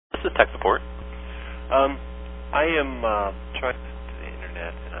this is tech support. I am trying to the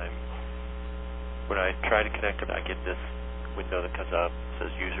internet, and when I try to connect it, I get this window that comes up,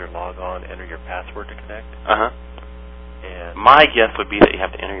 says user log on, enter your password to connect. And my guess would be that you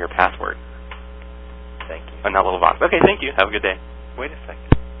have to enter your password. Thank you. In that little box. Okay, thank you. Have a good day. Wait a second.